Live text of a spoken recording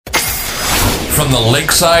from the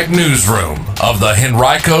Lakeside Newsroom of the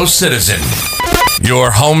Henrico Citizen, your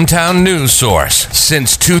hometown news source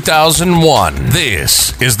since 2001.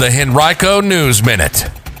 This is the Henrico News Minute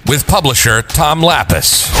with publisher Tom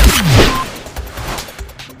Lappas.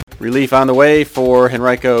 Relief on the way for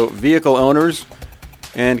Henrico vehicle owners,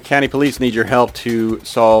 and county police need your help to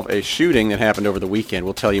solve a shooting that happened over the weekend.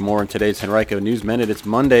 We'll tell you more in today's Henrico News Minute. It's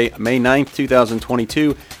Monday, May 9th,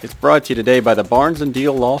 2022. It's brought to you today by the Barnes &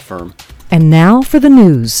 Deal Law Firm. And now for the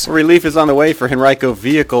news. Relief is on the way for Henrico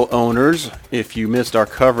vehicle owners. If you missed our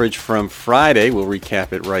coverage from Friday, we'll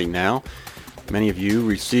recap it right now. Many of you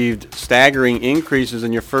received staggering increases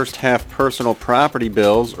in your first half personal property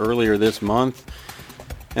bills earlier this month.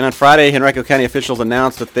 And on Friday, Henrico County officials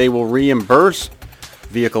announced that they will reimburse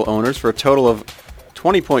vehicle owners for a total of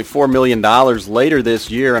 $20.4 million later this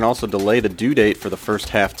year, and also delay the due date for the first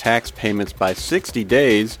half tax payments by 60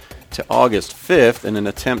 days to August 5th in an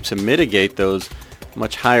attempt to mitigate those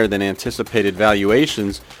much higher than anticipated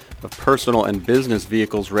valuations of personal and business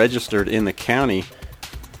vehicles registered in the county.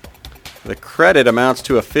 The credit amounts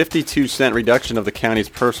to a 52-cent reduction of the county's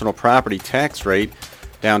personal property tax rate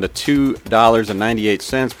down to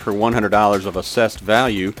 $2.98 per $100 of assessed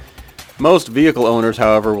value. Most vehicle owners,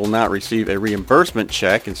 however, will not receive a reimbursement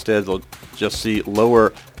check. Instead, they'll just see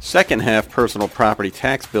lower second half personal property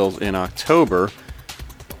tax bills in October.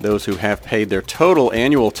 Those who have paid their total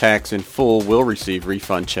annual tax in full will receive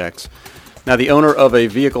refund checks. Now, the owner of a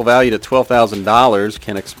vehicle valued at $12,000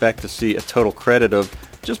 can expect to see a total credit of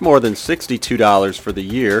just more than $62 for the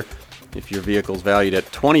year. If your vehicle is valued at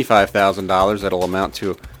 $25,000, that'll amount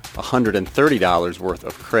to $130 worth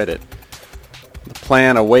of credit. The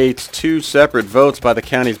plan awaits two separate votes by the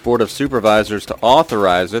county's Board of Supervisors to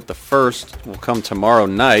authorize it. The first will come tomorrow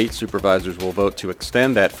night. Supervisors will vote to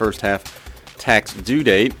extend that first half tax due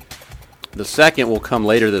date. The second will come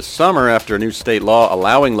later this summer after a new state law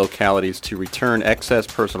allowing localities to return excess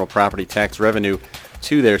personal property tax revenue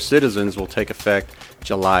to their citizens will take effect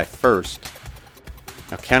July 1st.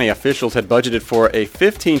 Now, county officials had budgeted for a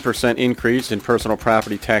 15% increase in personal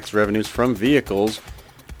property tax revenues from vehicles,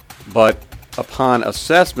 but upon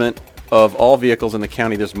assessment of all vehicles in the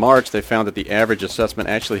county this March, they found that the average assessment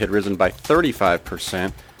actually had risen by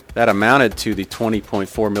 35%. That amounted to the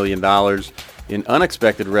 $20.4 million in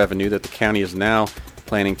unexpected revenue that the county is now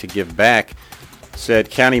planning to give back. Said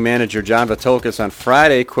County Manager John Vatolkas on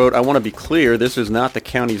Friday, quote, "I want to be clear, this is not the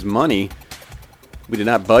county's money. We did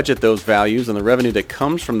not budget those values, and the revenue that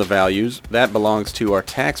comes from the values, that belongs to our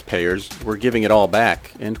taxpayers. We're giving it all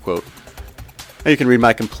back," end quote. Now you can read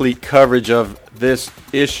my complete coverage of this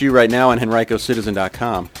issue right now on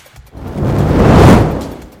henricocitizen.com.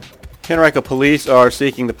 Henrico police are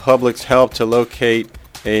seeking the public's help to locate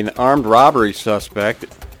an armed robbery suspect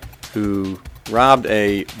who robbed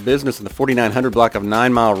a business in the 4900 block of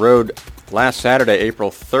 9 Mile Road last Saturday,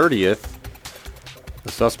 April 30th.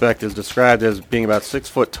 The suspect is described as being about 6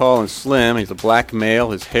 foot tall and slim. He's a black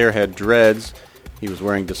male. His hair had dreads. He was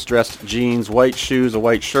wearing distressed jeans, white shoes, a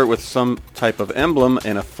white shirt with some type of emblem,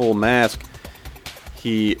 and a full mask.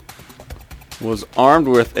 He was armed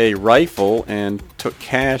with a rifle and took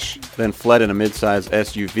cash, then fled in a mid-size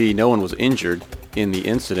SUV. No one was injured in the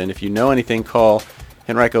incident. If you know anything, call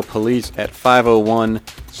Henrico Police at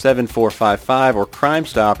 501-7455 or Crime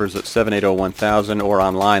Stoppers at 780-1000 or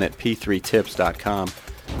online at p3tips.com.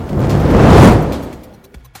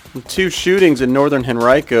 Two shootings in northern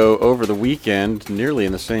Henrico over the weekend, nearly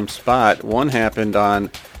in the same spot. One happened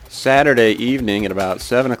on Saturday evening at about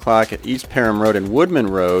 7 o'clock at East Parham Road and Woodman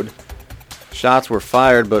Road. Shots were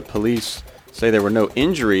fired, but police say there were no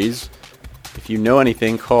injuries. If you know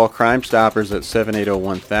anything, call Crime Stoppers at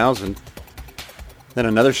 780-1000. Then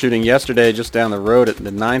another shooting yesterday just down the road at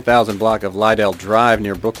the 9000 block of Lydell Drive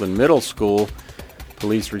near Brooklyn Middle School.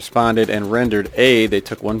 Police responded and rendered aid. They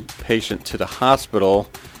took one patient to the hospital,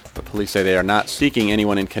 but police say they are not seeking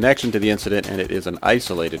anyone in connection to the incident, and it is an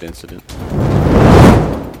isolated incident.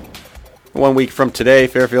 1 week from today,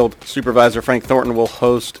 Fairfield Supervisor Frank Thornton will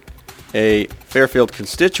host a Fairfield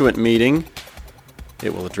constituent meeting.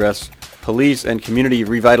 It will address police and community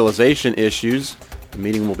revitalization issues. The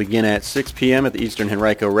meeting will begin at 6 p.m. at the Eastern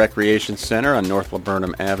Henrico Recreation Center on North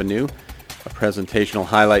Laburnum Avenue. A presentation will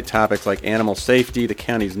highlight topics like animal safety, the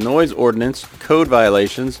county's noise ordinance, code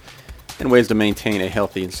violations, and ways to maintain a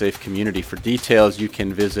healthy and safe community. For details, you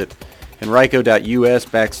can visit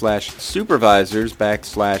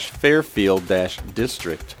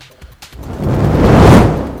henrico.us/supervisors/Fairfield-district.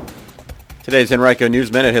 Today's Henrico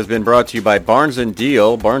News Minute has been brought to you by Barnes &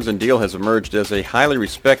 Deal. Barnes & Deal has emerged as a highly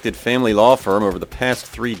respected family law firm over the past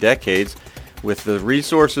 3 decades. with the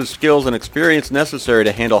resources, skills, and experience necessary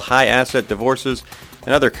to handle high-asset divorces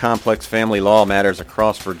and other complex family law matters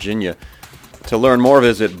across Virginia. To learn more,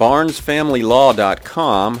 visit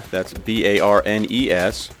barnesfamilylaw.com, that's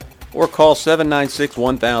BARNES, or call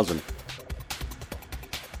 796-1000.